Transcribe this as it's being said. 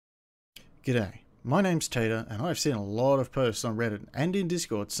G'day, my name's Tater, and I've seen a lot of posts on Reddit and in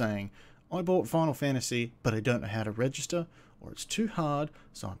Discord saying, I bought Final Fantasy, but I don't know how to register, or it's too hard,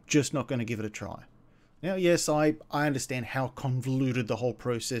 so I'm just not going to give it a try. Now, yes, I understand how convoluted the whole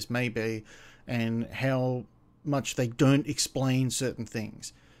process may be, and how much they don't explain certain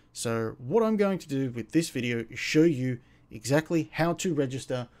things. So what I'm going to do with this video is show you exactly how to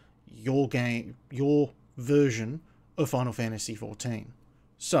register your game, your version of Final Fantasy XIV.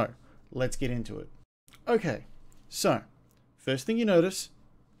 So, let's get into it. Okay, so, first thing you notice,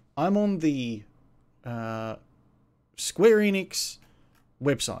 I'm on the Square Enix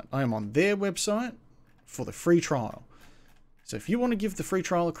website. I am on their website for the free trial. So if you want to give the free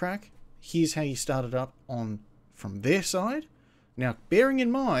trial a crack, here's how you start it up from their side. Now, bearing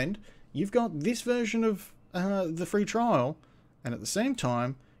in mind, you've got this version of the free trial, and at the same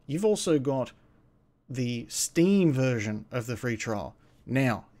time, you've also got the Steam version of the free trial.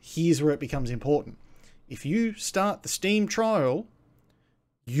 Now, here's where it becomes important. If you start the Steam trial,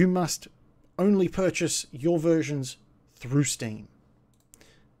 you must only purchase your versions through Steam.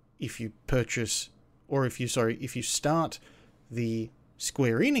 If you start the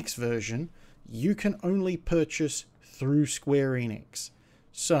Square Enix version, you can only purchase through Square Enix.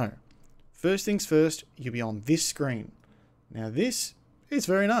 So, first things first, you'll be on this screen. Now this is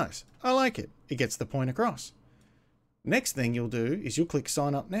very nice. I like it. It gets the point across. Next thing you'll do is you'll click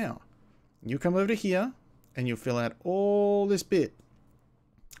sign up now. You come over to here and you'll fill out all this bit.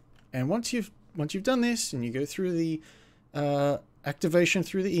 And once you've done this and you go through the activation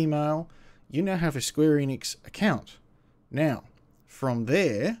through the email, you now have a Square Enix account. Now, from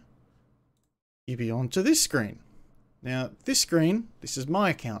there, you'll be on to this screen. Now, this is my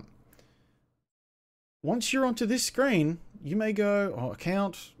account. Once you're onto this screen, you may go, oh,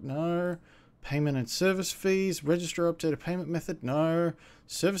 account, no. Payment and service fees, register update a payment method, no.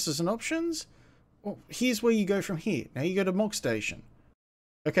 Services and options? Well, here's where you go from here. Now you go to Mog Station.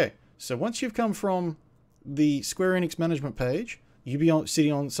 Okay, so once you've come from the Square Enix management page, you'll be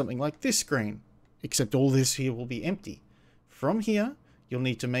sitting on something like this screen, except all this here will be empty. From here, you'll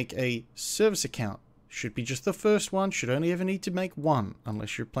need to make a service account. Should be just the first one, should only ever need to make one,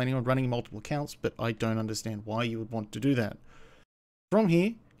 unless you're planning on running multiple accounts, but I don't understand why you would want to do that. From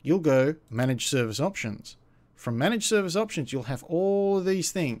here, you'll go Manage Service Options. From Manage Service Options, you'll have all of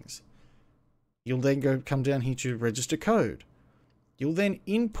these things. You'll then come down here to Register Code. You'll then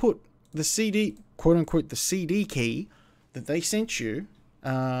input the CD, quote unquote, the CD key that they sent you,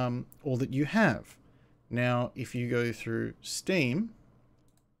 or that you have. Now, if you go through Steam,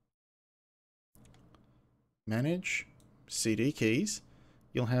 Manage CD Keys,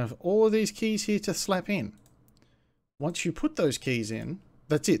 you'll have all of these keys here to slap in. Once you put those keys in,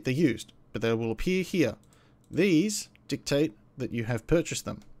 that's it, they're used, but they will appear here. These dictate that you have purchased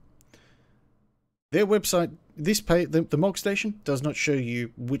them. Their website, this page, the Mog Station, does not show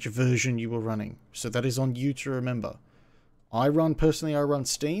you which version you are running, so that is on you to remember. Personally, I run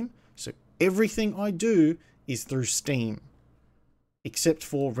Steam, so everything I do is through Steam, except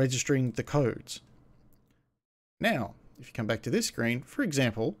for registering the codes. Now, if you come back to this screen, for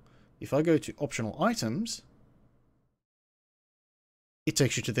example, if I go to Optional Items, it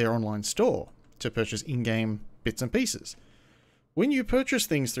takes you to their online store to purchase in-game bits and pieces. When you purchase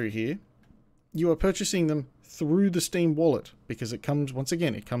things through here, you are purchasing them through the Steam wallet, because it comes, once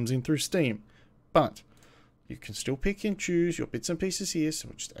again, it comes in through Steam. But you can still pick and choose your bits and pieces here, so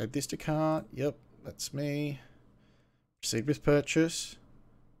we'll just add this to cart. Yep, that's me. Proceed with purchase.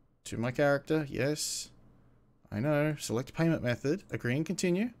 To my character, yes. I know. Select payment method. Agree and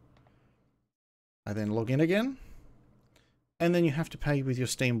continue. I then log in again. And then you have to pay with your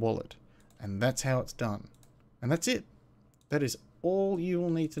Steam wallet. And that's how it's done. And that's it. That is all you will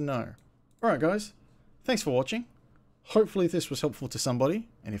need to know. Alright guys, thanks for watching. Hopefully this was helpful to somebody.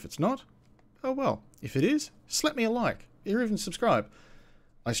 And if it's not, oh well. If it is, slap me a like. Or even subscribe.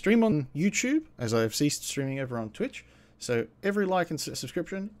 I stream on YouTube, as I have ceased streaming over on Twitch. So every like and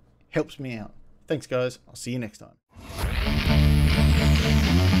subscription helps me out. Thanks guys, I'll see you next time.